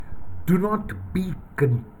Do not be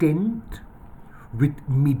content with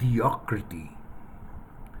mediocrity.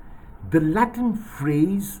 The Latin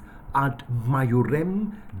phrase ad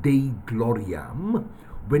majorem Dei gloriam,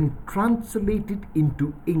 when translated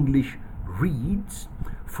into English, reads,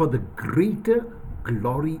 for the greater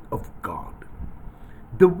glory of God.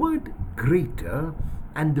 The word greater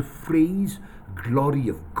and the phrase glory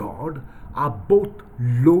of God are both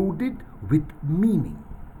loaded with meaning.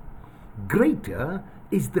 Greater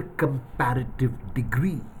is the comparative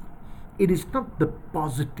degree. It is not the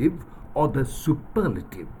positive or the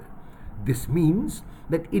superlative. This means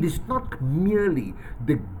that it is not merely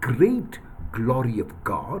the great glory of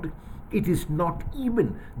God, it is not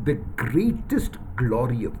even the greatest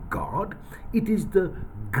glory of God, it is the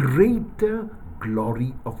greater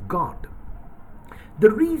glory of God. The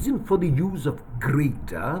reason for the use of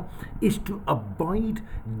greater is to avoid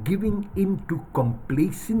giving in to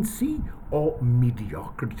complacency or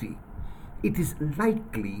mediocrity. It is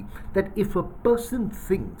likely that if a person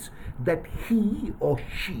thinks that he or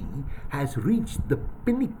she has reached the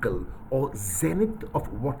pinnacle or zenith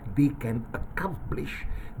of what they can accomplish,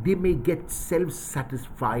 they may get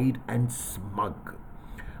self-satisfied and smug.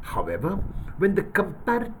 However, when the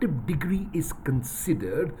comparative degree is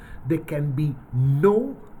considered, there can be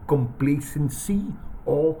no complacency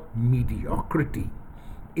or mediocrity.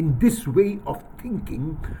 In this way of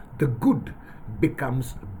thinking, the good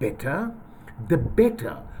becomes better, the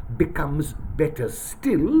better becomes better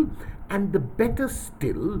still, and the better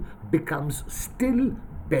still becomes still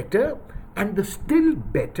better, and the still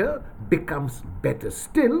better becomes better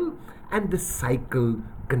still, and the cycle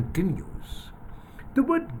continues. The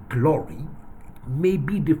word glory may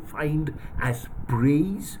be defined as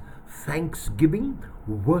praise, thanksgiving,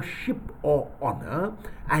 worship, or honor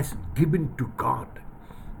as given to God.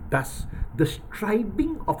 Thus, the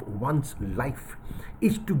striving of one's life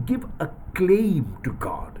is to give a claim to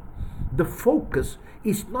God. The focus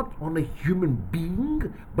is not on a human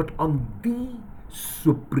being, but on the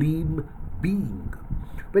Supreme Being.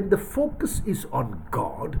 When the focus is on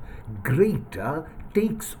God, greater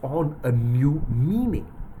takes on a new meaning.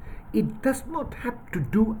 It does not have to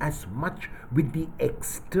do as much with the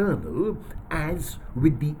external as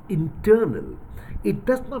with the internal. It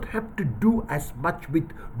does not have to do as much with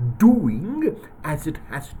doing as it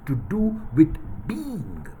has to do with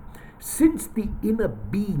being. Since the inner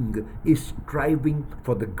being is striving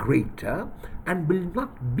for the greater and will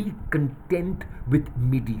not be content with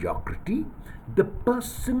mediocrity, the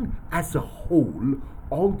person as a whole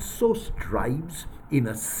also strives in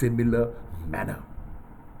a similar manner.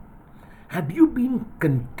 Have you been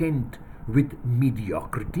content with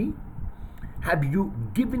mediocrity? Have you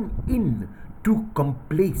given in to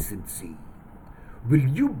complacency? Will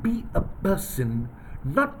you be a person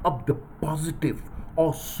not of the positive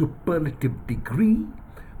or superlative degree,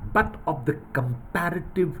 but of the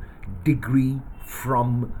comparative degree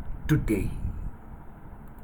from today?